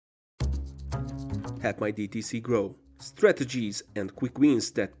Help my DTC grow. Strategies and quick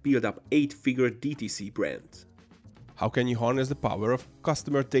wins that build up 8-figure DTC brand. How can you harness the power of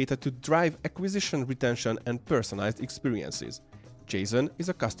customer data to drive acquisition, retention, and personalized experiences? Jason is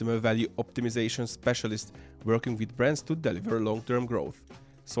a customer value optimization specialist working with brands to deliver long-term growth.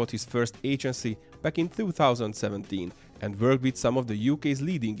 Sold his first agency back in 2017 and worked with some of the UK's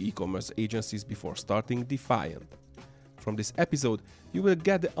leading e-commerce agencies before starting Defiant. From this episode, you will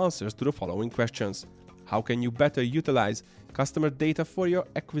get the answers to the following questions. How can you better utilize customer data for your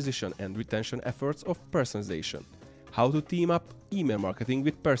acquisition and retention efforts of personalization? How to team up email marketing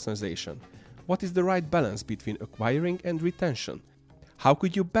with personalization? What is the right balance between acquiring and retention? How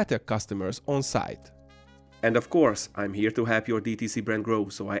could you better customers on site? And of course, I'm here to help your DTC brand grow,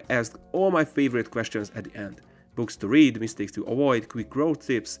 so I asked all my favorite questions at the end. Books to read, mistakes to avoid, quick growth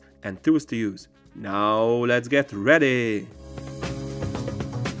tips, and tools to use. Now let's get ready!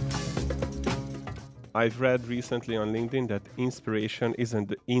 I've read recently on LinkedIn that inspiration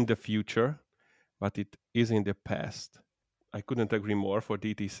isn't in the future, but it is in the past. I couldn't agree more. For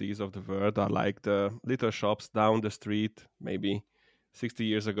DTCs of the world are like the little shops down the street, maybe 60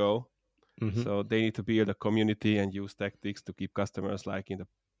 years ago. Mm-hmm. So they need to build a community and use tactics to keep customers like in the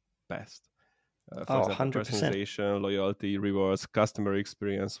past. For example, 100%. personalization, loyalty, rewards, customer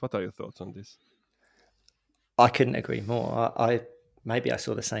experience. What are your thoughts on this? I couldn't agree more. Maybe I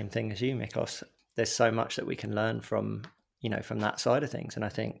saw the same thing as you, Mikos. There's so much that we can learn from that side of things. And I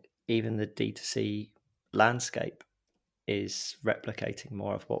think even the D2C landscape is replicating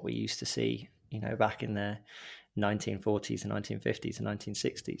more of what we used to see, back in the 1940s and 1950s and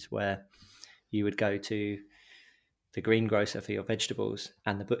 1960s, where you would go to the greengrocer for your vegetables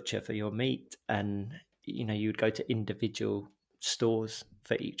and the butcher for your meat. And, you would go to individual stores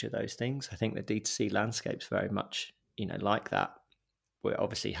for each of those things. I think the D2C landscape's very much, like that. We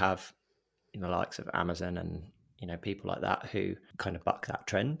obviously have, the likes of Amazon and, people like that who kind of buck that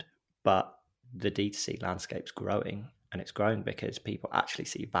trend. But the D2C landscape's growing, and it's growing because people actually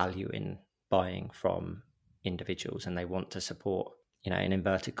see value in buying from individuals, and they want to support, in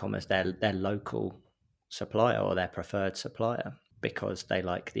inverted commas, their local supplier or their preferred supplier because they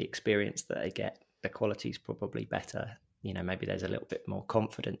like the experience that they get. The quality's probably better. Maybe there's a little bit more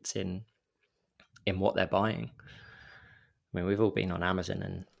confidence in what they're buying. I mean, we've all been on Amazon,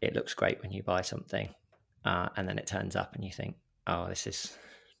 and it looks great when you buy something, and then it turns up and you think, oh, this is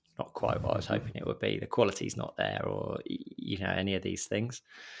not quite what I was hoping it would be. The quality's not there, or any of these things.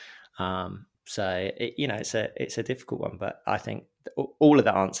 So it's a difficult one, but I think all of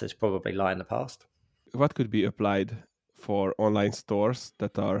the answers probably lie in the past. What could be applied for online stores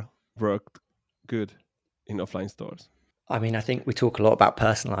that are worked good in offline stores? I mean, I think we talk a lot about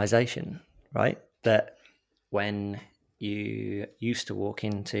personalization, right? That when you used to walk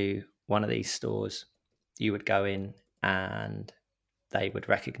into one of these stores, you would go in and they would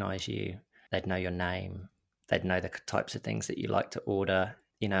recognize you. They'd know your name. They'd know the types of things that you like to order,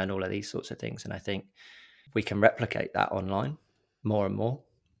 and all of these sorts of things. And I think we can replicate that online more and more.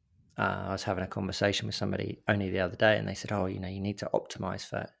 I was having a conversation with somebody only the other day, and they said, oh, you need to optimize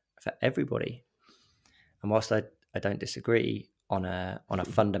for everybody. And whilst I don't disagree on a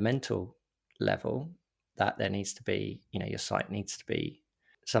fundamental level that there needs to be, your site needs to be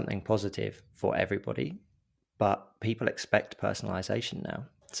something positive for everybody, but people expect personalization now.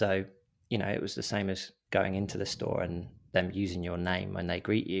 So, it was the same as going into the store and them using your name when they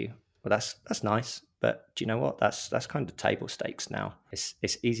greet you. Well, that's nice, but do you know what? That's kind of table stakes now.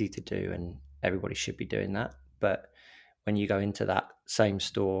 It's easy to do, and everybody should be doing that. But when you go into that same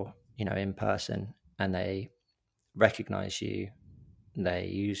store, in person, and they recognize you, they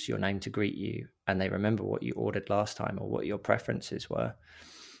use your name to greet you, and they remember what you ordered last time or what your preferences were,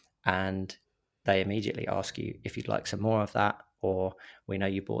 and they immediately ask you if you'd like some more of that, or we know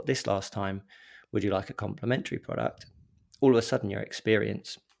you bought this last time, would you like a complimentary product? All of a sudden your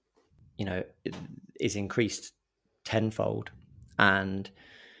experience, is increased tenfold, and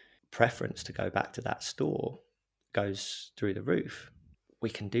preference to go back to that store goes through the roof. We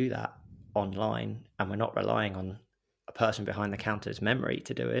can do that online, and we're not relying on a person behind the counter's memory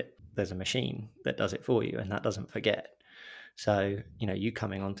to do it. There's a machine that does it for you, and that doesn't forget. So, you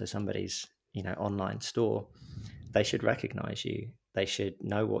coming onto somebody's, online store, they should recognize you. They should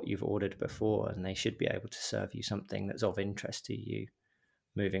know what you've ordered before, and they should be able to serve you something that's of interest to you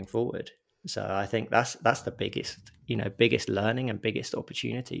moving forward. So I think that's the biggest learning and biggest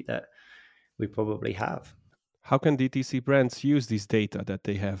opportunity that we probably have. How can DTC brands use this data that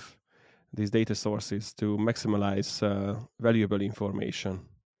they have, these data sources, to maximize valuable information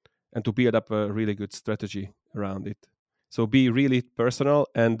and to build up a really good strategy around it? So be really personal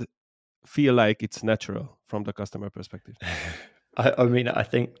and feel like it's natural from the customer perspective? I mean, I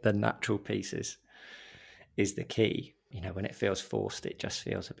think the natural piece is the key. When it feels forced, it just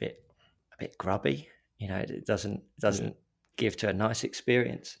feels a bit grubby. It doesn't give to a nice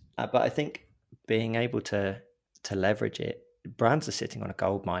experience. But I think being able to leverage it, brands are sitting on a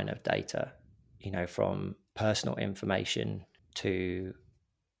goldmine of data. From personal information to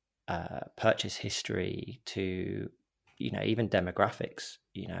purchase history to even demographics.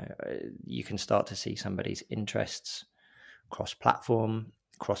 You can start to see somebody's interests cross-platform,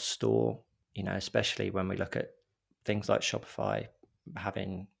 cross-store. Especially when we look at things like Shopify,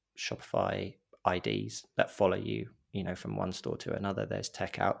 having Shopify IDs that follow you, from one store to another. There's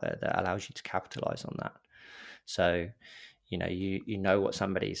tech out there that allows you to capitalize on that. So, you know what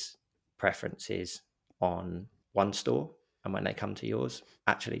somebody's preference is on one store, and when they come to yours,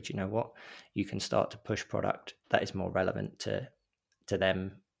 actually, do you know what? You can start to push product that is more relevant to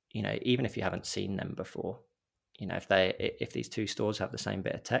them. Even if you haven't seen them before. If these two stores have the same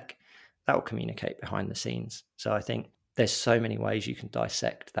bit of tech, that will communicate behind the scenes. So I think there's so many ways you can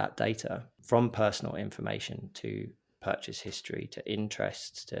dissect that data, from personal information to purchase history to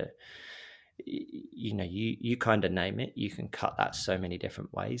interests to you kind of name it. You can cut that so many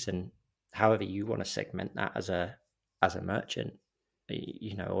different ways, and however you want to segment that as a merchant,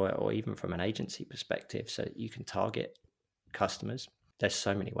 or even from an agency perspective, so you can target customers. There's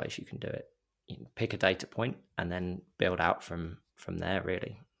so many ways you can do it. You can pick a data point and then build out from there,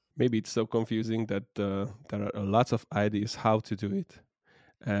 really. Maybe it's so confusing that there are lots of ideas how to do it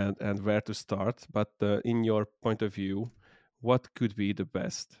and where to start. But in your point of view, what could be the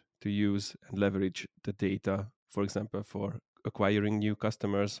best to use and leverage the data, for example, for acquiring new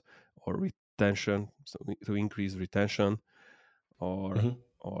customers or retention, so to increase retention, or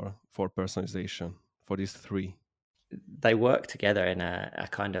for personalization, for these three? They work together in a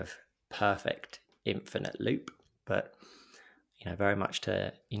kind of perfect infinite loop, but very much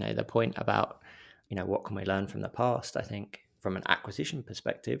to the point about what can we learn from the past. I think from an acquisition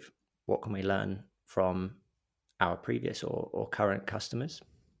perspective, what can we learn from our previous or current customers?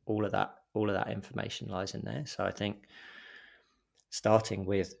 All of that information lies in there. So I think starting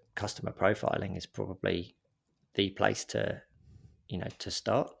with customer profiling is probably the place to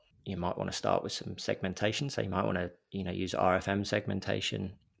start. You might want to start with some segmentation. So you might want to use RFM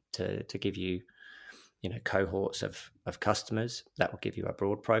segmentation to give you cohorts of customers that will give you a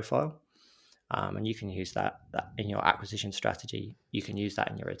broad profile. And you can use that in your acquisition strategy. You can use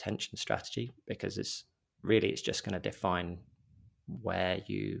that in your retention strategy, because it's just going to define where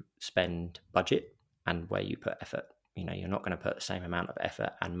you spend budget and where you put effort. You're not going to put the same amount of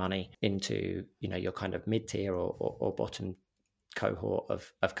effort and money into your kind of mid-tier or bottom cohort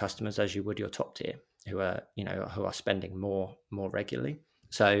of customers as you would your top tier, who are spending more regularly.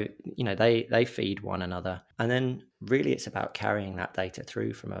 So they feed one another, and then really it's about carrying that data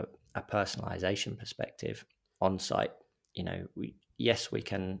through from a personalization perspective on site. We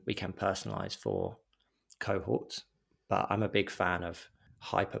can personalize for cohorts, but I'm a big fan of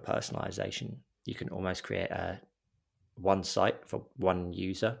hyper personalization. You can almost create a one site for one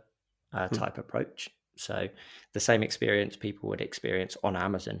user type approach. So the same experience people would experience on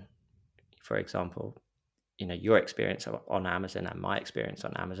Amazon, for example, your experience on Amazon and my experience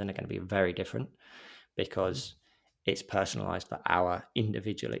on Amazon are going to be very different, because it's personalized for our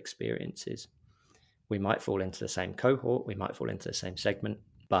individual experiences. We might fall into the same cohort, we might fall into the same segment,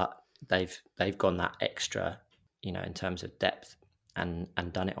 but they've gone that extra, in terms of depth and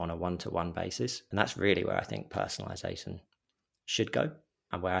done it on a one-to-one basis. And that's really where I think personalization should go,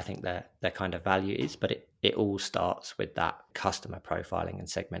 and where I think their kind of value is. But it all starts with that customer profiling and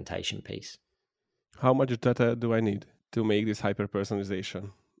segmentation piece. How much data do I need to make this hyper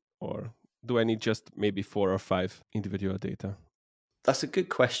personalization? Or do I need just maybe 4 or 5 individual data? That's a good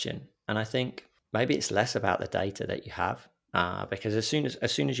question. And I think maybe it's less about the data that you have, because as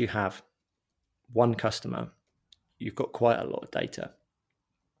soon as you have one customer, you've got quite a lot of data.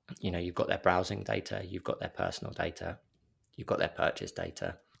 You've got their browsing data, you've got their personal data, you've got their purchase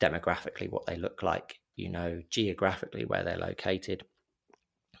data, demographically what they look like, geographically where they're located.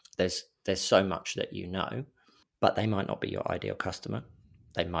 There's so much that but they might not be your ideal customer.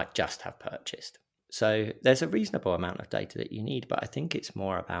 They might just have purchased. So there's a reasonable amount of data that you need, but I think it's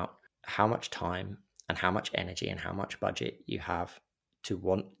more about how much time and how much energy and how much budget you have to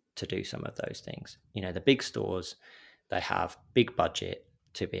want to do some of those things. The big stores, they have big budget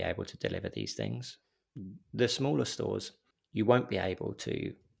to be able to deliver these things. The smaller stores, you won't be able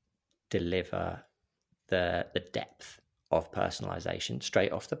to deliver the depth of personalization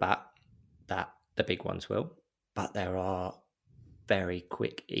straight off the bat that the big ones will. But there are very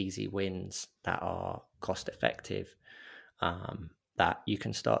quick, easy wins that are cost effective, that you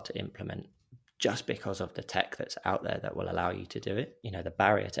can start to implement just because of the tech that's out there that will allow you to do it. The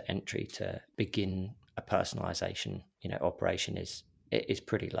barrier to entry to begin a personalization, operation is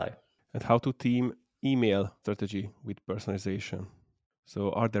pretty low. And how to team email strategy with personalization?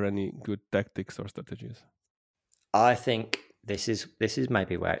 So are there any good tactics or strategies? I think this is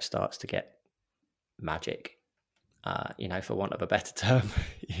maybe where it starts to get magic, for want of a better term.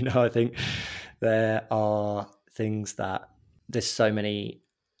 I think there are things that there's so many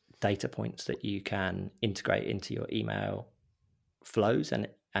data points that you can integrate into your email flows and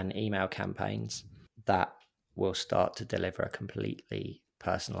email campaigns that will start to deliver a completely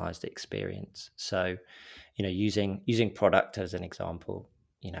personalized experience. So, using product as an example,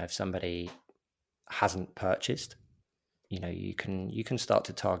 if somebody hasn't purchased, you can start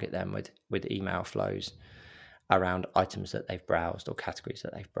to target them with email flows around items that they've browsed or categories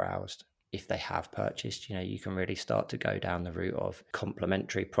that they've browsed. If they have purchased, you can really start to go down the route of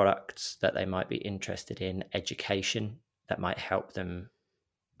complementary products that they might be interested in, education that might help them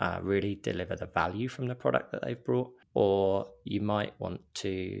really deliver the value from the product that they've brought. Or you might want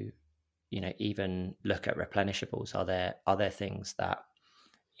to, even look at replenishables. Are there things that,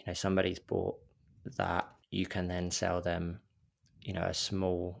 somebody's bought that you can then sell them, a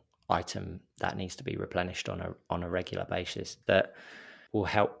small item that needs to be replenished on a regular basis that will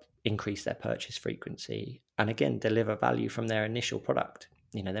help increase their purchase frequency and again deliver value from their initial product.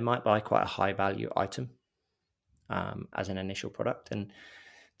 They might buy quite a high value item as an initial product, and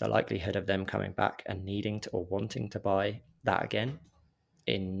the likelihood of them coming back and needing to or wanting to buy that again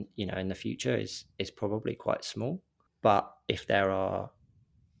in the future is probably quite small. But if there are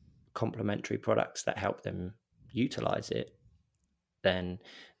complementary products that help them utilize it, then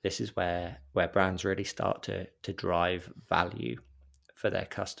this is where brands really start to drive value for their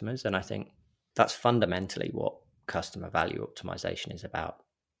customers. And I think that's fundamentally what customer value optimization is about.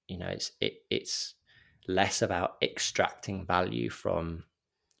 It's less about extracting value from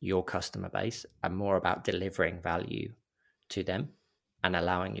your customer base and more about delivering value to them and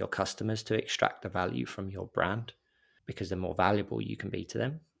allowing your customers to extract the value from your brand, because the more valuable you can be to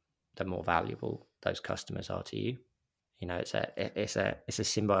them, the more valuable those customers are to you. It's a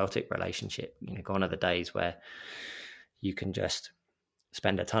symbiotic relationship. Gone are the days where you can just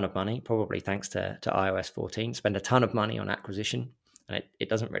spend a ton of money, probably thanks to iOS 14, spend a ton of money on acquisition, and it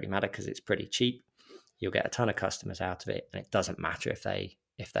doesn't really matter because it's pretty cheap. You'll get a ton of customers out of it, and it doesn't matter if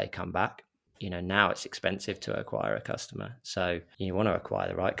they come back. Now it's expensive to acquire a customer. So you want to acquire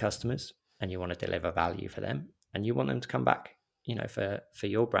the right customers and you want to deliver value for them and you want them to come back, for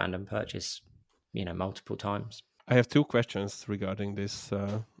your brand and purchase, multiple times. I have two questions regarding this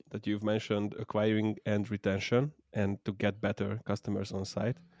that you've mentioned, acquiring and retention, and to get better customers on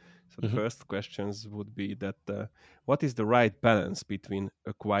site. So the first questions would be that what is the right balance between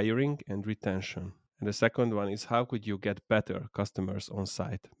acquiring and retention? And the second one is, how could you get better customers on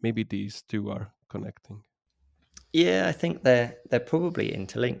site? Maybe these two are connecting. Yeah, I think they're probably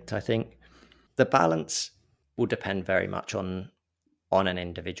interlinked. I think the balance will depend very much on an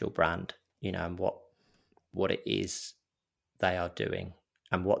individual brand, and what it is they are doing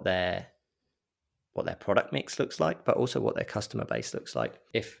and what their product mix looks like, but also what their customer base looks like.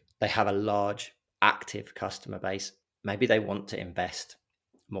 If they have a large active customer base, maybe they want to invest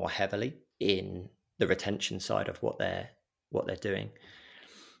more heavily in the retention side of what they're doing.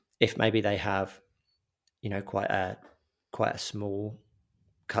 If maybe they have, quite a small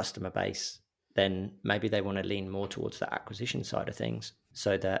customer base, then maybe they want to lean more towards the acquisition side of things,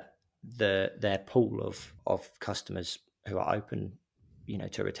 so that their pool of customers who are open,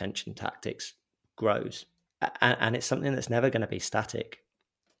 to retention tactics grows. And it's something that's never going to be static.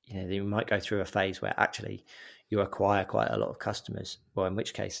 You might go through a phase where actually you acquire quite a lot of customers, well, in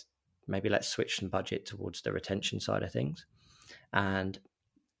which case maybe let's switch some budget towards the retention side of things. And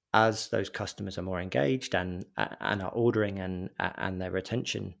as those customers are more engaged and are ordering and their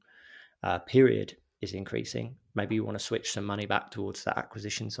retention period is increasing, maybe you want to switch some money back towards the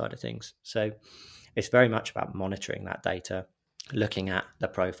acquisition side of things. So it's very much about monitoring that data, looking at the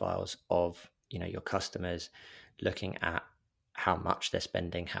profiles of your customers, looking at how much they're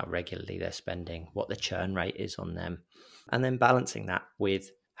spending, how regularly they're spending, what the churn rate is on them, and then balancing that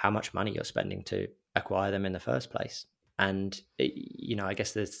with how much money you're spending to acquire them in the first place. And I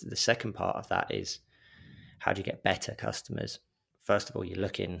guess the second part of that is, how do you get better customers? First of all, you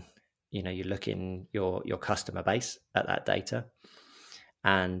look in your customer base at that data,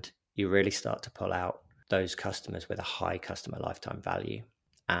 and you really start to pull out those customers with a high customer lifetime value.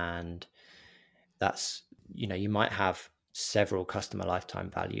 And that's, you might have several customer lifetime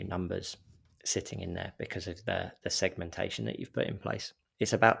value numbers sitting in there because of the segmentation that you've put in place.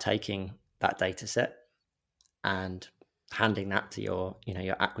 It's about taking that data set and handing that to your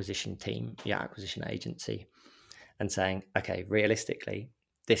acquisition team, your acquisition agency, and saying, okay, realistically,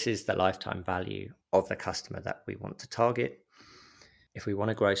 this is the lifetime value of the customer that we want to target. If we want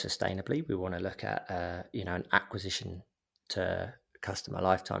to grow sustainably, we want to look at an acquisition to customer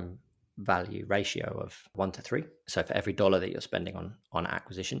lifetime value ratio of 1 to 3. So for every dollar that you're spending on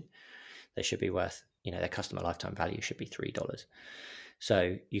acquisition, they should be worth, their customer lifetime value should be $3.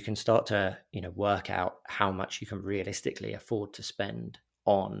 So you can start to, work out how much you can realistically afford to spend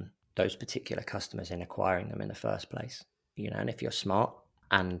on those particular customers in acquiring them in the first place. And if you're smart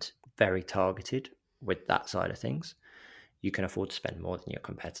and very targeted with that side of things, you can afford to spend more than your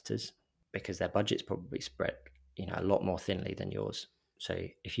competitors because their budget's probably spread, a lot more thinly than yours. So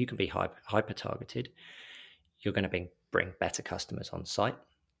if you can be hyper targeted, you're going to bring better customers on site.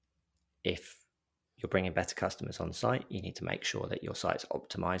 If you're bringing better customers on site, you need to make sure that your site's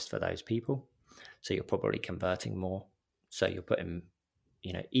optimized for those people. So you're probably converting more. So you're putting,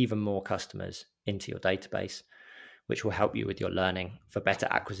 even more customers into your database, which will help you with your learning for better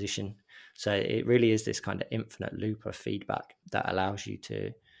acquisition. So it really is this kind of infinite loop of feedback that allows you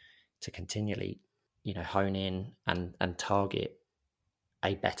to continually, hone in and target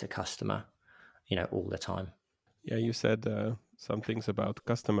a better customer, all the time. Yeah, you said some things about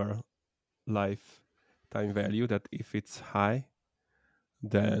customer lifetime value, that if it's high,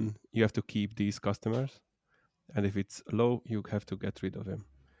 then you have to keep these customers. And if it's low, you have to get rid of them.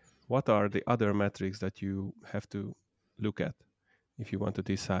 What are the other metrics that you have to look at if you want to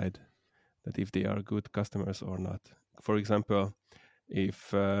decide that if they are good customers or not? For example,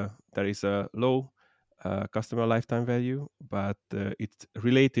 if there is a low customer lifetime value, but it's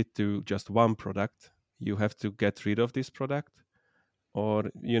related to just one product, you have to get rid of this product, or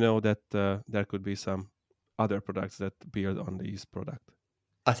that there could be some other products that build on this product.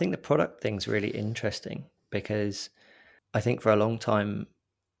 I think the product thing's really interesting because I think for a long time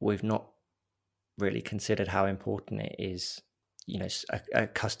we've not really considered how important it is, a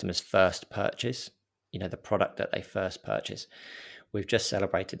customer's first purchase, the product that they first purchase. We've just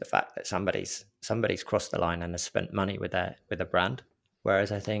celebrated the fact that somebody's crossed the line and has spent money with a brand.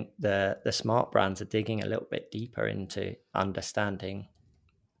 Whereas I think the smart brands are digging a little bit deeper into understanding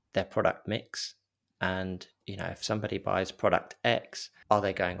their product mix. And, if somebody buys product X, are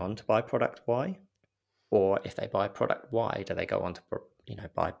they going on to buy product Y? Or if they buy product Y, do they go on to,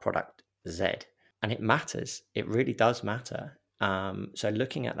 buy product Z? And it matters. It really does matter. So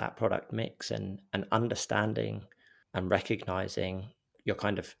looking at that product mix and understanding and recognizing your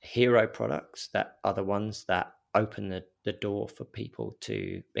kind of hero products that are the ones that open the door for people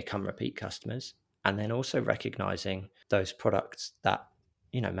to become repeat customers. And then also recognizing those products that,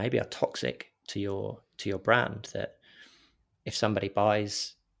 maybe are toxic to your brand, that if somebody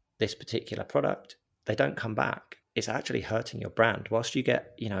buys this particular product, they don't come back. It's actually hurting your brand. Whilst you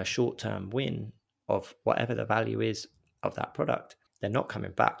get, a short-term win of whatever the value is of that product, they're not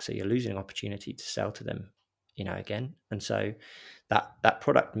coming back. So you're losing an opportunity to sell to them, again. And so that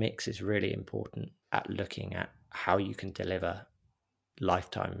product mix is really important at looking at how you can deliver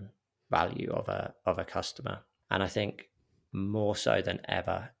lifetime value of a customer. And I think more so than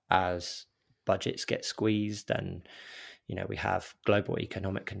ever, as budgets get squeezed and we have global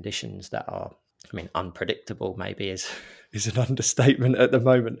economic conditions that are, unpredictable maybe is an understatement at the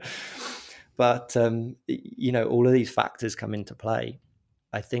moment. But, all of these factors come into play.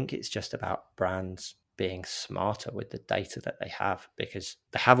 I think it's just about brands being smarter with the data that they have, because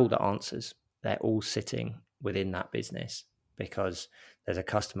they have all the answers. They're all sitting within that business because there's a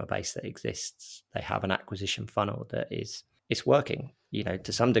customer base that exists. They have an acquisition funnel that it's working,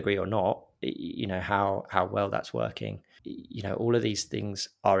 to some degree or not, how well that's working. All of these things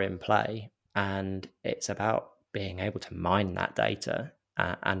are in play, and it's about being able to mine that data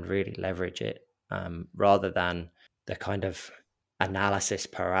and really leverage it, rather than the kind of analysis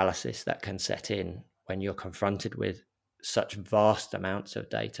paralysis that can set in when you're confronted with such vast amounts of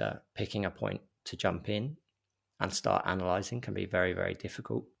data. Picking a point to jump in and start analyzing can be very, very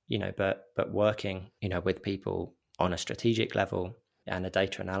difficult, but working, with people on a strategic level and a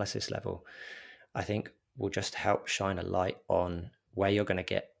data analysis level, I think will just help shine a light on where you're going to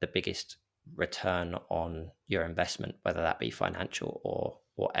get the biggest return on your investment, whether that be financial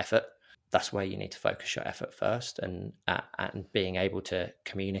or effort. That's where you need to focus your effort first, and being able to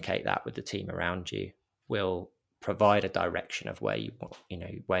communicate that with the team around you will provide a direction of where you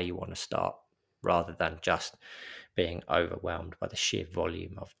want to start, rather than just being overwhelmed by the sheer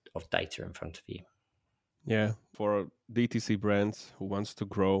volume of data in front of you. Yeah, for DTC brands who wants to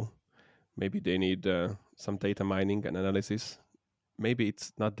grow, maybe they need some data mining and analysis. Maybe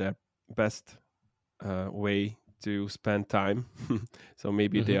it's not their best way to spend time. So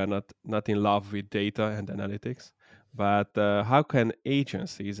maybe they are not in love with data and analytics. But how can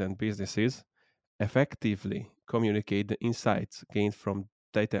agencies and businesses effectively communicate the insights gained from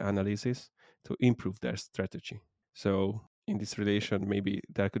data analysis to improve their strategy? So in this relation, maybe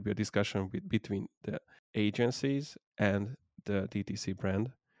there could be a discussion between the agencies and the DTC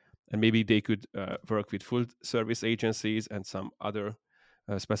brand, and maybe they could work with full service agencies and some other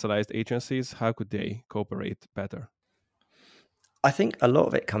specialized agencies. How could they cooperate better? I think a lot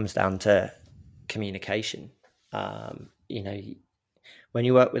of it comes down to communication. When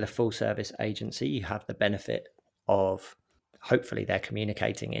you work with a full service agency, you have the benefit of hopefully they're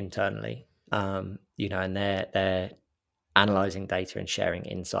communicating internally, and they're analyzing data and sharing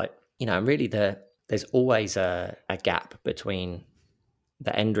insight. And really there's always a gap between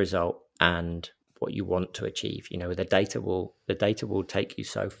the end result and what you want to achieve. The data will take you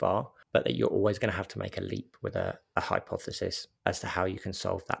so far, but that you're always going to have to make a leap with a hypothesis as to how you can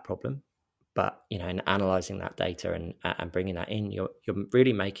solve that problem. But in analyzing that data and bringing that in, you're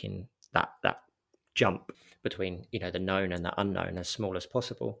really making that jump between the known and the unknown as small as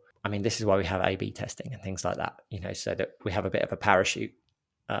possible. I mean, this is why we have A/B testing and things like that. So that we have a bit of a parachute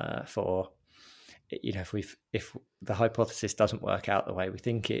for if the hypothesis doesn't work out the way we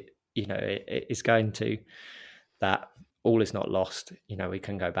think it is going to, that all is not lost. We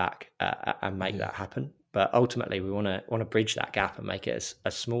can go back and make that happen. But ultimately, we want to bridge that gap and make it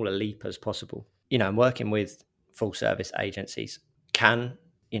as small a leap as possible. And working with full service agencies can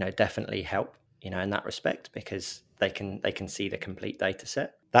definitely help in that respect, because they can see the complete data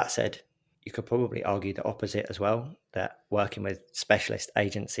set. That said, you could probably argue the opposite as well, that working with specialist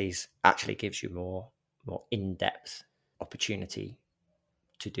agencies actually gives you more in-depth opportunity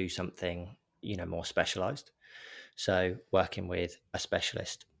to do something more specialized. So working with a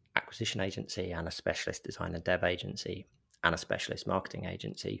specialist acquisition agency and a specialist design and dev agency and a specialist marketing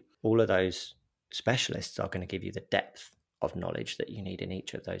agency, all of those specialists are going to give you the depth of knowledge that you need in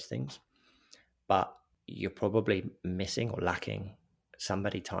each of those things. But you're probably missing or lacking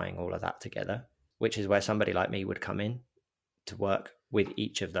somebody tying all of that together, which is where somebody like me would come in to work with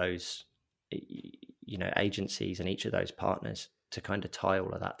each of those agencies and each of those partners to kind of tie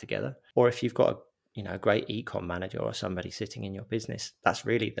all of that together. Or if you've got a great e-com manager or somebody sitting in your business, that's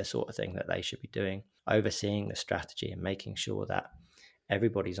really the sort of thing that they should be doing, overseeing the strategy and making sure that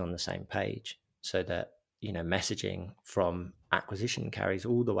everybody's on the same page, so that messaging from acquisition carries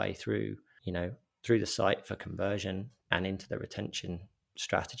all the way through through the site for conversion and into the retention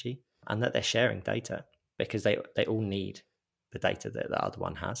strategy, and that they're sharing data, because they all need the data that the other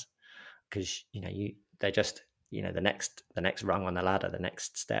one has, because they're just the next rung on the ladder, the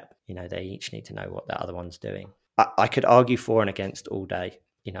next step. They each need to know what the other one's doing. I could argue for and against all day,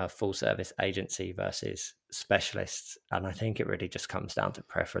 a full service agency versus specialists, and I think it really just comes down to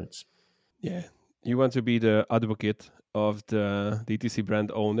preference. Yeah, you want to be the advocate of the DTC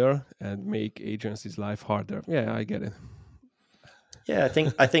brand owner and make agencies' life harder. Yeah, I get it. Yeah,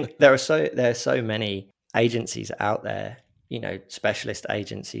 I think there are so many agencies out there, specialist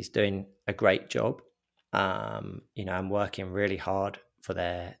agencies doing a great job, and working really hard for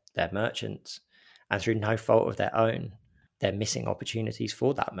their merchants, and through no fault of their own, they're missing opportunities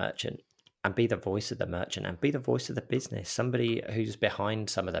for that merchant, and be the voice of the merchant and be the voice of the business, somebody who's behind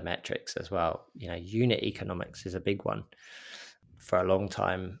some of the metrics as well. Unit economics is a big one. For a long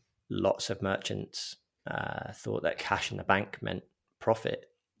time, lots of merchants thought that cash in the bank meant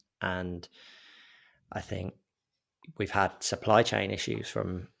profit, and I think we've had supply chain issues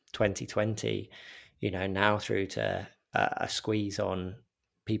from 2020 now through to a squeeze on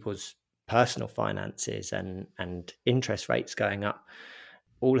people's personal finances and interest rates going up.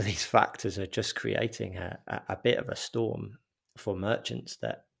 All of these factors are just creating a bit of a storm for merchants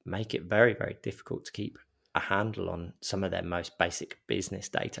that make it very, very difficult to keep a handle on some of their most basic business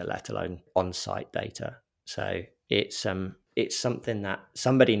data, let alone on-site data. So it's something that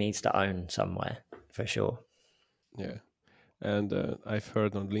somebody needs to own somewhere, for sure. Yeah, and I've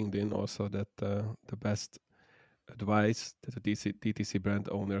heard on LinkedIn also that the best advice that a DTC brand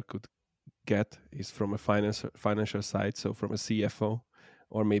owner could get is from a financial side, so from a CFO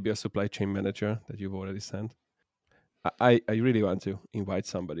or maybe a supply chain manager that you've already sent. I really want to invite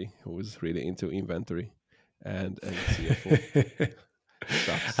somebody who is really into inventory and CFO.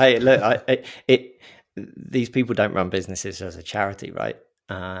 Hey, look, these people don't run businesses as a charity, right?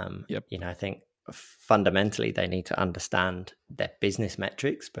 Yep. I think fundamentally they need to understand their business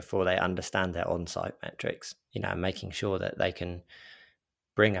metrics before they understand their on-site metrics, making sure that they can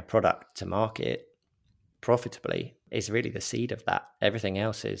bring a product to market profitably is really the seed of that. Everything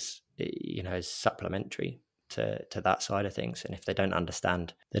else is supplementary to that side of things. And if they don't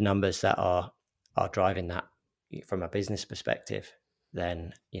understand the numbers that are driving that from a business perspective,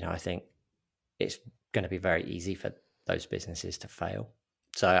 then I think it's going to be very easy for those businesses to fail.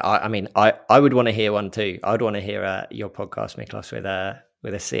 So I would want to hear one too. I'd want to hear your podcast, Miklos,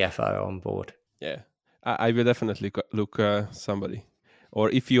 with a CFO on board. Yeah, I will definitely look somebody. Or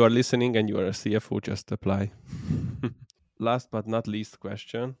if you are listening and you are a CFO, just apply. Last but not least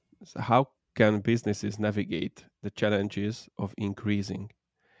question: how can businesses navigate the challenges of increasing?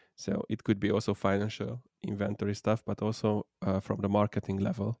 So it could be also financial inventory stuff, but also from the marketing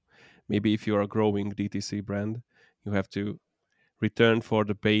level. Maybe if you're a growing DTC brand, you have to return for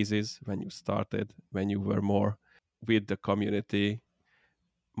the basis when you started, when you were more with the community,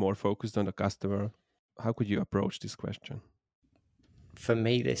 more focused on the customer. How could you approach this question? For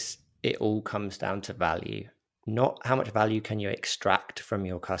me, it all comes down to value. Not how much value can you extract from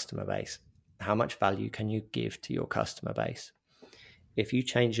your customer base. How much value can you give to your customer base? If you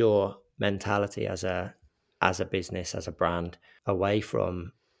change your mentality as a business, as a brand, away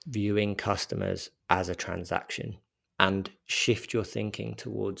from viewing customers as a transaction and shift your thinking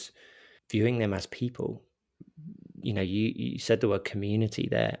towards viewing them as people, you said the word community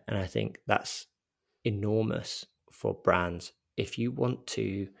there, and I think that's enormous for brands. If you want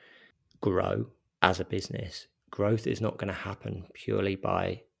to grow as a business, growth is not going to happen purely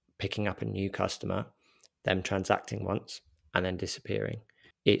by picking up a new customer, them transacting once and then disappearing.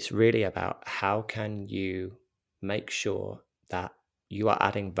 It's really about how can you make sure that you are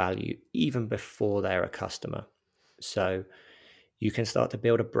adding value even before they're a customer. So you can start to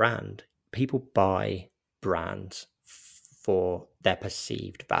build a brand. People buy brands for their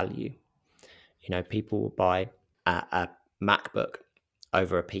perceived value. People will buy a MacBook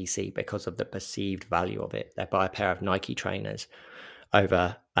over a PC because of the perceived value of it. They buy a pair of Nike trainers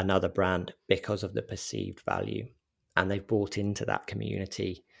over another brand because of the perceived value. And they've bought into that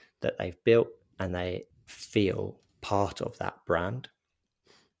community that they've built, and they feel part of that brand.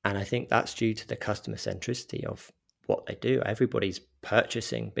 And I think that's due to the customer centricity of what they do. Everybody's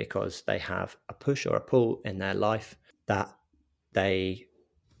purchasing because they have a push or a pull in their life that they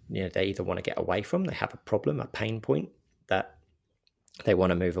either want to get away from, they have a problem, a pain point that they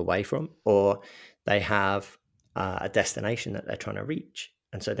want to move away from, or they have a destination that they're trying to reach.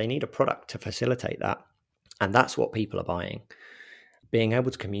 And so they need a product to facilitate that. And that's what people are buying. Being able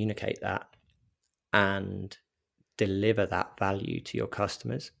to communicate that and deliver that value to your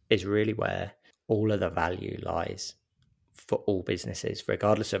customers is really where all of the value lies for all businesses,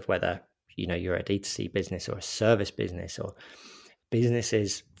 regardless of whether you're a D2C business or a service business, or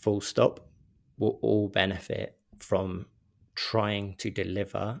businesses full stop will all benefit from trying to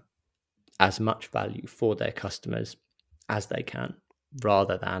deliver as much value for their customers as they can,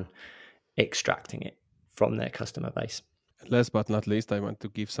 rather than extracting it from their customer base. Last but not least, I want to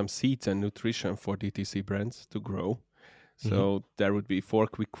give some seeds and nutrition for DTC brands to grow. So there would be 4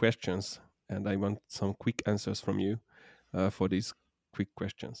 quick questions, and I want some quick answers from you for these quick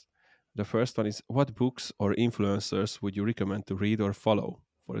questions. The first one is, what books or influencers would you recommend to read or follow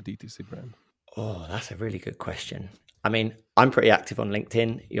for a DTC brand? Oh, that's a really good question. I mean, I'm pretty active on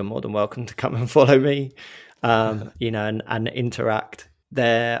LinkedIn. You're more than welcome to come and follow me, and interact.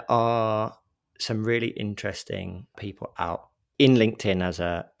 There are some really interesting people out in LinkedIn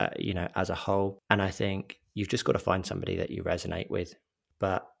as a whole. And I think you've just got to find somebody that you resonate with.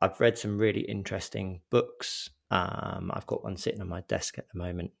 But I've read some really interesting books. I've got one sitting on my desk at the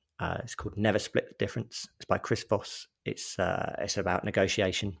moment. It's called Never Split the Difference. It's by Chris Voss. It's about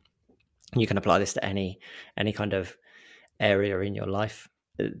negotiation. You can apply this to any kind of area in your life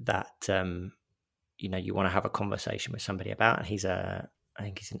that you want to have a conversation with somebody about. And I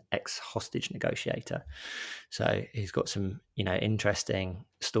think he's an ex-hostage negotiator, so he's got some interesting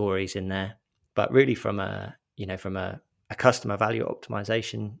stories in there. But really, from a customer value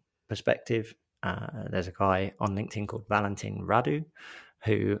optimization perspective, there's a guy on LinkedIn called Valentin Radu,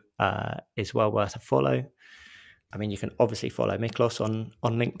 who is well worth a follow. I mean, you can obviously follow Miklos on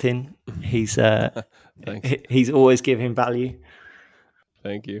LinkedIn. He's always giving value.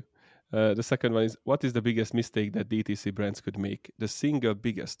 Thank you. The second one is, what is the biggest mistake that DTC brands could make? The single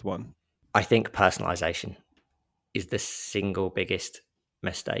biggest one. I think personalization is the single biggest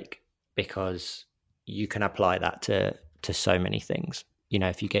mistake, because you can apply that to so many things.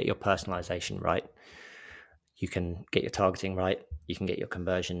 If you get your personalization right, you can get your targeting right, you can get your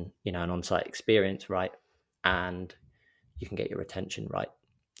conversion, an on-site experience right, and you can get your retention right.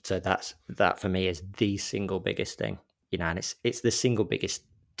 So that for me is the single biggest thing, and it's the single biggest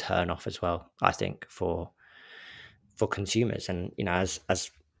turn off as well, I think, for consumers. And as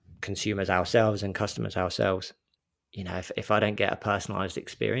consumers ourselves and customers ourselves, if I don't get a personalized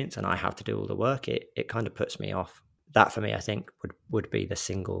experience and I have to do all the work, it kind of puts me off. That for me, I think would be the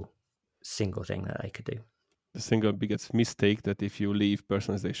single thing that they could do. The single biggest mistake, that if you leave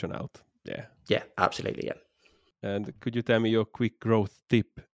personalization out. Yeah, absolutely. Yeah. And could you tell me your quick growth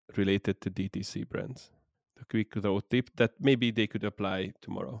tip related to DTC brands? The quick growth tip that maybe they could apply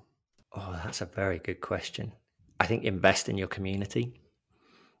tomorrow. Oh, that's a very good question. I think invest in your community,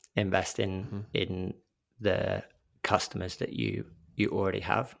 invest in the customers that you already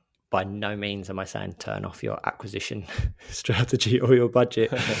have. By no means am I saying turn off your acquisition strategy or your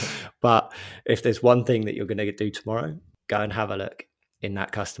budget. But if there's one thing that you're going to do tomorrow, go and have a look in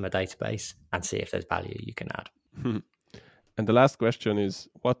that customer database and see if there's value you can add. And the last question is,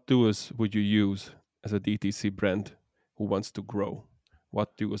 what tools would you use as a DTC brand who wants to grow?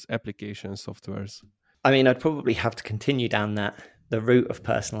 What tools, applications, softwares? I mean, I'd probably have to continue down the route of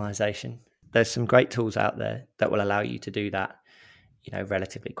personalization. There's some great tools out there that will allow you to do that,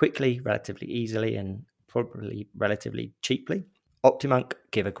 relatively quickly, relatively easily, and probably relatively cheaply. Optimonk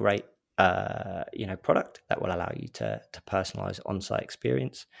give a great, product that will allow you to personalize on-site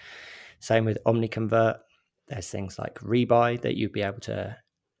experience. Same with OmniConvert. There's things like Rebuy that you'd be able to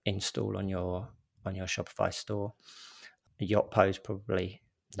install on your Shopify store. Yotpo is probably,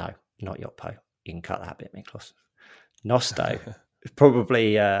 no, not Yotpo. You can cut that bit, Miklos. Nosto is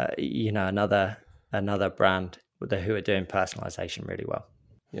probably, another brand who are doing personalization really well.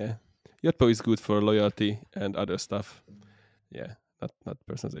 Yeah. Yotpo is good for loyalty and other stuff. Yeah, not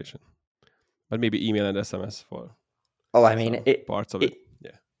personalization. But maybe email and SMS for parts of it.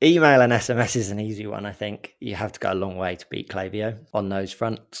 Yeah. Email and SMS is an easy one, I think. You have to go a long way to beat Klaviyo on those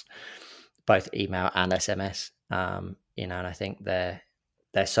fronts, both email and SMS. And I think they're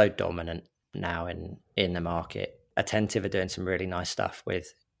so dominant now in the market. Attentive are doing some really nice stuff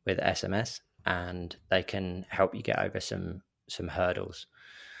with SMS, and they can help you get over some hurdles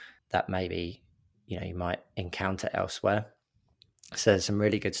that maybe you might encounter elsewhere. So there's some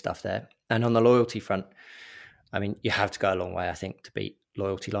really good stuff there. And on the loyalty front, I mean, you have to go a long way, I think, to beat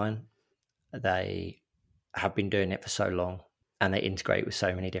Loyalty Line. They have been doing it for so long, and they integrate with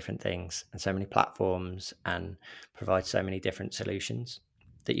so many different things and so many platforms and provide so many different solutions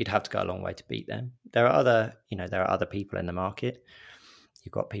that you'd have to go a long way to beat them. There are other people in the market.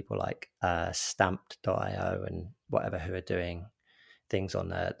 You've got people like Stamped.io and whatever who are doing things on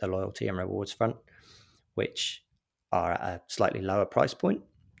the loyalty and rewards front, which are at a slightly lower price point.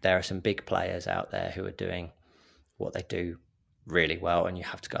 There are some big players out there who are doing what they do really well, and you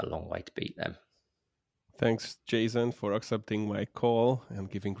have to go a long way to beat them. Thanks, Jason, for accepting my call and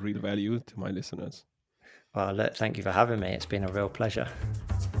giving real value to my listeners. Well, look, thank you for having me. It's been a real pleasure.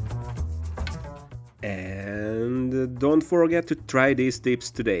 And don't forget to try these tips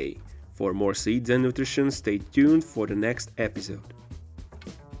today. For more seeds and nutrition, stay tuned for the next episode.